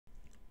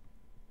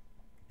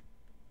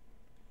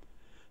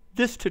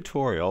This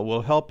tutorial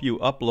will help you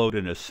upload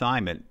an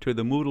assignment to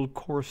the Moodle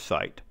course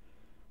site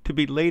to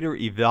be later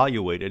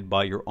evaluated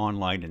by your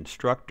online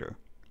instructor.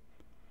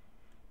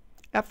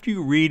 After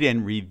you read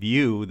and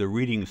review the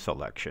reading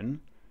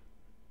selection,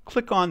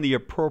 click on the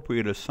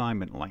appropriate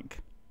assignment link.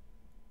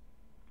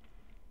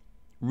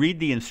 Read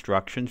the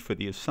instructions for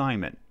the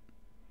assignment.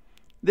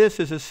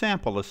 This is a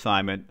sample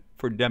assignment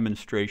for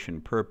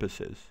demonstration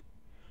purposes.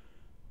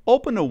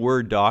 Open a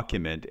Word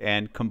document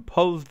and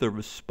compose the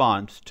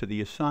response to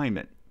the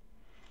assignment.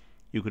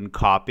 You can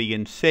copy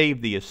and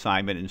save the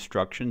assignment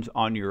instructions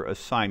on your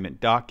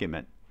assignment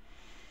document.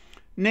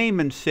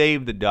 Name and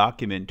save the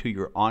document to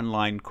your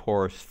online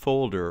course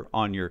folder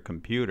on your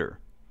computer.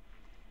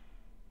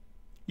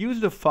 Use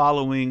the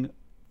following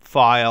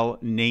file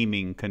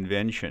naming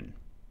convention: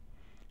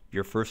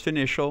 your first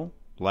initial,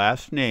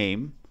 last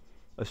name,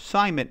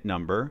 assignment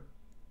number,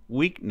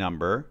 week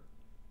number,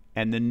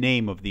 and the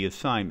name of the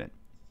assignment.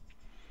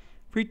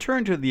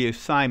 Return to the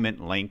assignment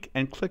link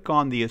and click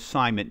on the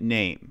assignment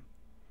name.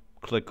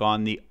 Click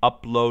on the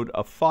Upload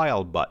a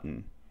File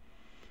button.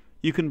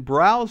 You can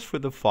browse for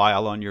the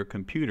file on your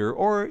computer,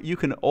 or you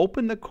can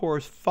open the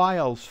course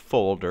files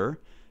folder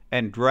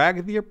and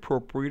drag the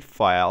appropriate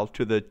file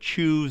to the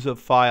Choose a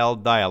File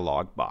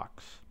dialog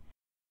box.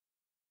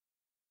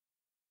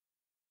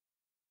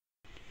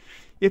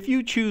 If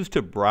you choose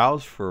to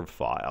browse for a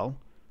file,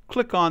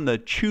 click on the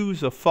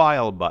Choose a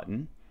File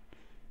button.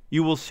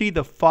 You will see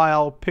the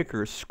File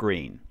Picker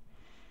screen.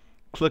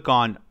 Click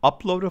on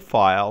Upload a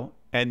File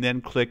and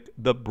then click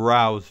the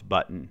Browse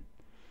button.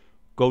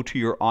 Go to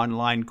your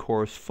online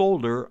course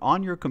folder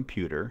on your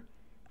computer,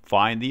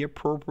 find the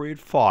appropriate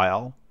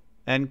file,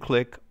 and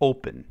click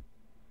Open.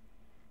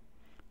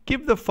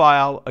 Give the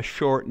file a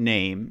short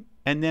name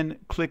and then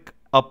click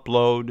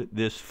Upload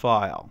this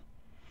file.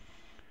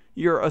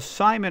 Your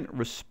assignment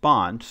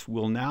response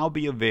will now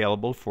be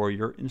available for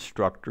your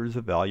instructor's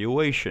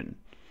evaluation.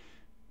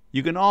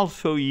 You can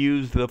also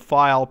use the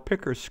File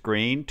Picker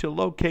screen to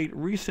locate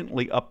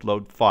recently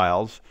uploaded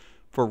files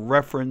for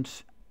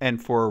reference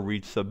and for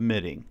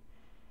resubmitting.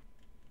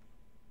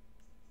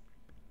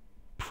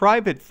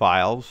 Private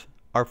files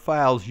are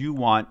files you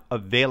want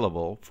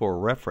available for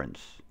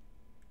reference.